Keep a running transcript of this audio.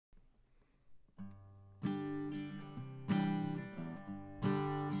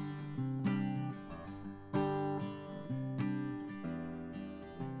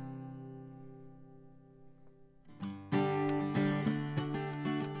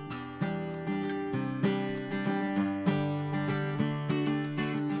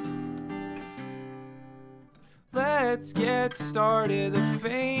let's get started. The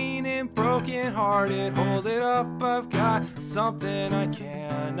faint and broken hearted, hold it up, I've got something I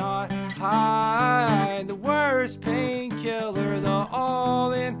cannot hide. The worst painkiller, the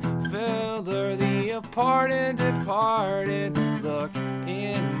all-in filler, the apart and departed look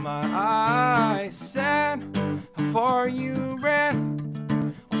in my eyes. Said how far you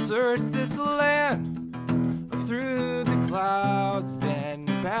ran, I'll search this land up through the clouds, then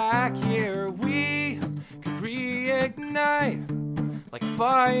back here we could reignite like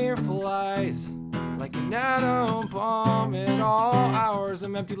fireflies, like an atom bomb. In all hours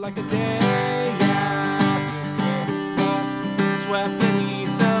I'm empty like the day after Christmas, swept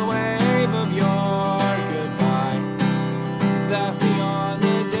beneath the wave of your goodbye. Left me on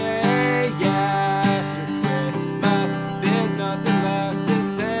the day after Christmas, there's nothing left to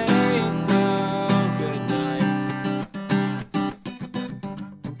say, and so good night.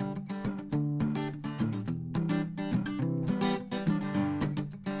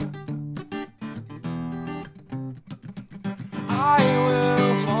 I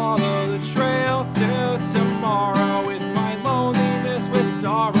will follow the trail till tomorrow, with my loneliness, with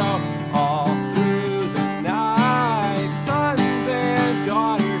sorrow, all through the night. Sons and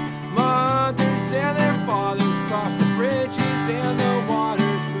daughters, mothers and their fathers, cross the bridges and the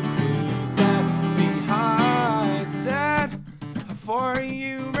waters for clues left behind. Said how far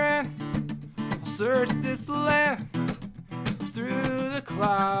you ran, I'll search this land through the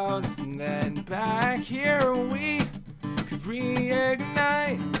clouds, and then back here we could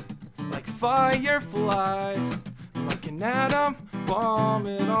reignite like fireflies, like an atom bomb.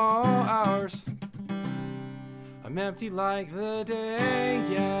 In all hours I'm empty like the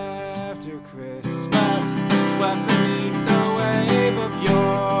day after Christmas, swept beneath the wave of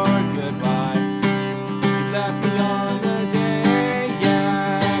your goodbye. You left me on the day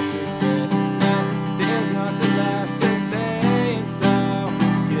after Christmas, there's nothing left to say, and so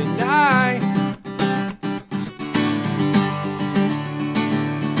good night.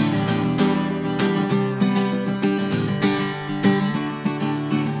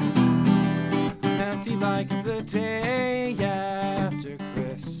 Like the day after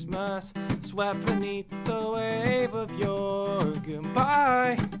Christmas, swept beneath the wave of your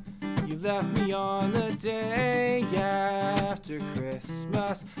goodbye. You left me on the day after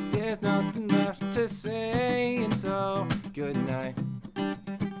Christmas, there's nothing left to say, and so good night.